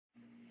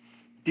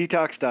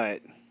Detox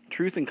diet,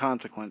 truth and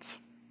consequence.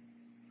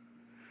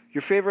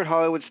 Your favorite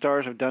Hollywood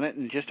stars have done it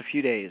in just a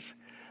few days.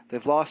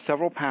 They've lost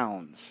several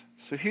pounds.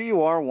 So here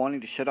you are wanting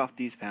to shed off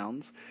these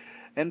pounds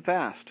and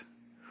fast.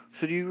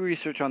 So do you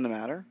research on the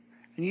matter?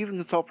 And you even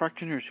consult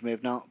practitioners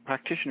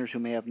who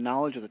may have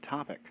knowledge of the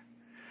topic.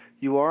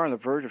 You are on the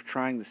verge of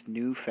trying this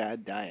new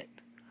fad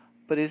diet.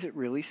 But is it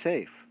really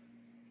safe?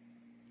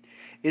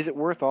 Is it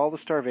worth all the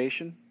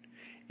starvation?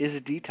 Is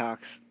a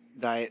detox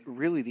diet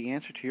really the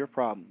answer to your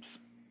problems?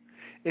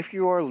 If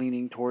you are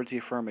leaning towards the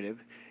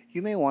affirmative,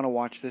 you may want to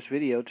watch this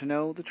video to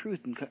know the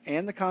truth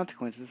and the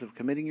consequences of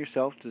committing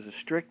yourself to the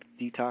strict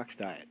detox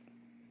diet.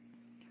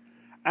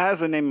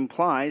 As the name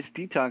implies,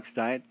 detox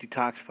diet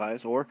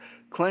detoxifies or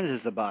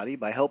cleanses the body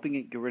by helping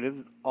it get rid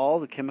of all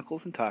the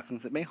chemicals and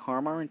toxins that may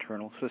harm our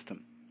internal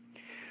system.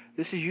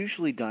 This is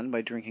usually done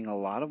by drinking a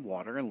lot of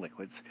water and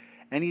liquids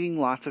and eating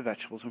lots of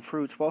vegetables and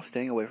fruits while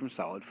staying away from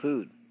solid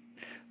food.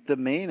 The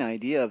main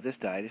idea of this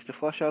diet is to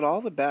flush out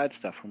all the bad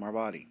stuff from our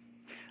body,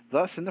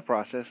 thus in the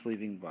process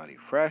leaving the body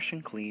fresh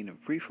and clean and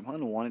free from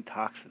unwanted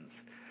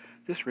toxins.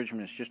 This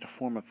regimen is just a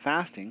form of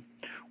fasting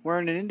where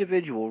an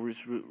individual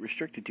is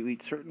restricted to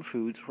eat certain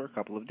foods for a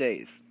couple of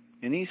days,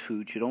 and these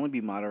foods should only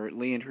be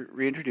moderately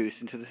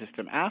reintroduced into the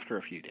system after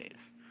a few days.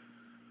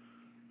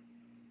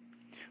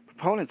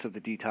 Proponents of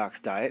the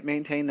detox diet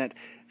maintain that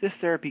this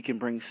therapy can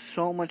bring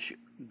so much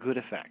good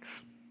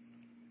effects.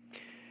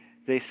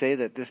 They say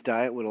that this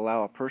diet would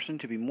allow a person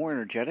to be more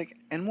energetic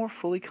and more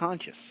fully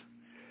conscious.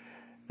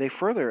 They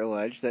further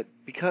allege that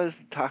because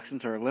the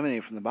toxins are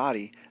eliminated from the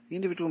body, the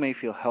individual may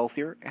feel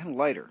healthier and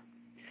lighter.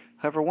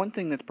 However, one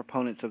thing that the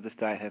proponents of this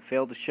diet have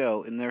failed to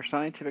show in their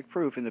scientific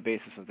proof in the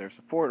basis of their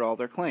support all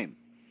their claim.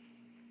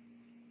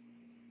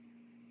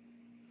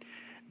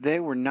 They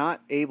were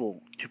not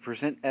able to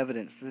present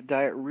evidence that the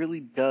diet really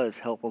does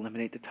help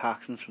eliminate the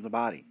toxins from the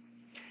body.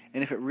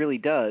 And if it really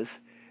does,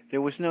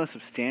 there was no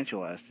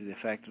substantial as to the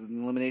effect of the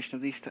elimination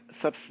of these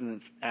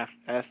substances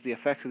as the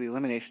effects of the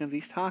elimination of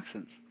these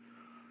toxins.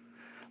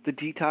 The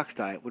detox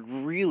diet would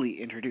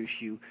really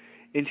introduce you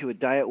into a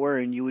diet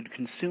wherein you would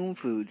consume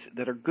foods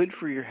that are good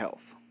for your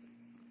health.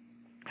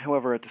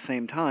 However, at the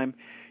same time,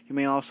 you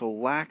may also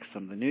lack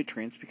some of the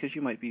nutrients because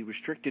you might be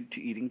restricted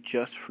to eating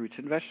just fruits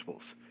and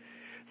vegetables.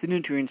 The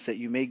nutrients that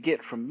you may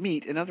get from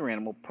meat and other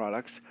animal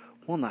products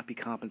will not be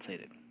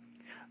compensated.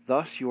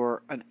 Thus, you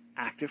are an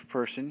active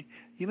person.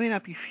 You may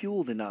not be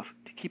fueled enough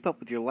to keep up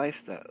with your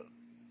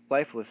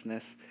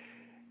lifelessness.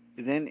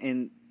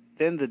 Then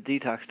the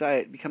detox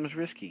diet becomes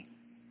risky.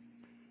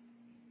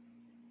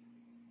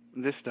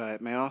 This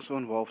diet may also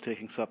involve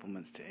taking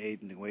supplements to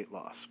aid in the weight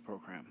loss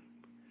program,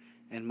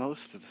 and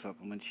most of the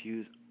supplements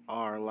used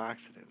are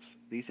laxatives.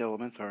 These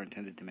elements are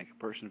intended to make a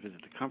person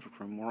visit the comfort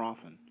room more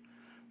often.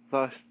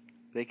 Thus,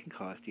 they can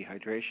cause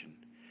dehydration,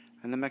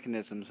 and the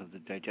mechanisms of the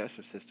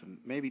digestive system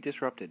may be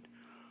disrupted,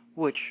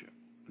 which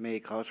may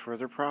cause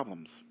further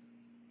problems.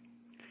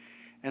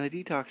 And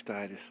the detox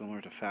diet is similar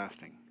to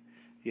fasting.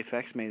 The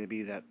effects may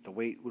be that the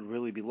weight would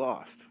really be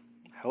lost.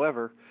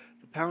 However,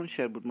 the pounds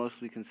shed would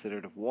mostly be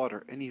considered of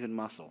water and even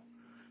muscle.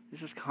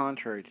 This is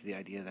contrary to the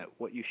idea that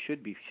what you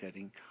should be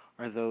shedding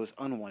are those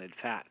unwanted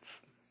fats.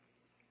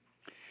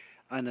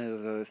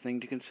 Another thing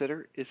to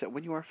consider is that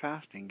when you are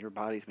fasting, your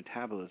body's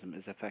metabolism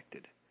is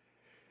affected.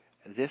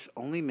 This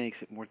only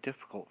makes it more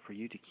difficult for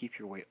you to keep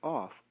your weight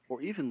off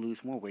or even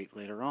lose more weight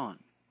later on.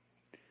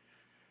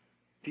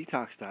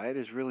 Detox diet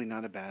is really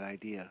not a bad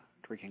idea.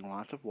 Drinking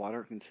lots of water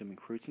and consuming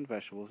fruits and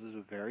vegetables is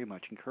very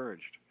much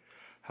encouraged.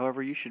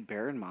 However, you should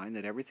bear in mind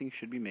that everything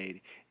should be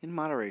made in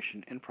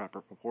moderation and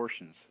proper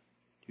proportions.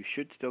 You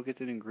should still get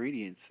the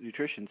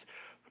nutrients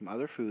from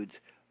other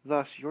foods,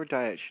 thus your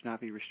diet should not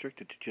be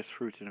restricted to just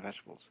fruits and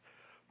vegetables.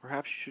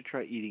 Perhaps you should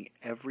try eating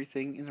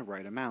everything in the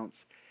right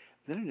amounts.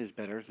 Then it is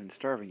better than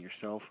starving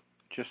yourself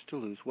just to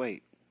lose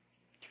weight.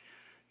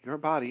 Your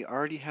body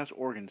already has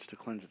organs to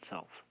cleanse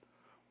itself.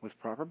 With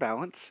proper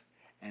balance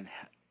and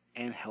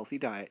healthy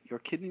diet, your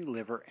kidney,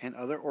 liver, and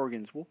other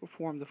organs will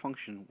perform the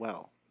function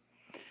well.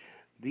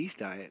 The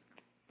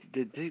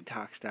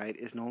detox diet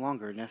is no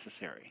longer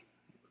necessary.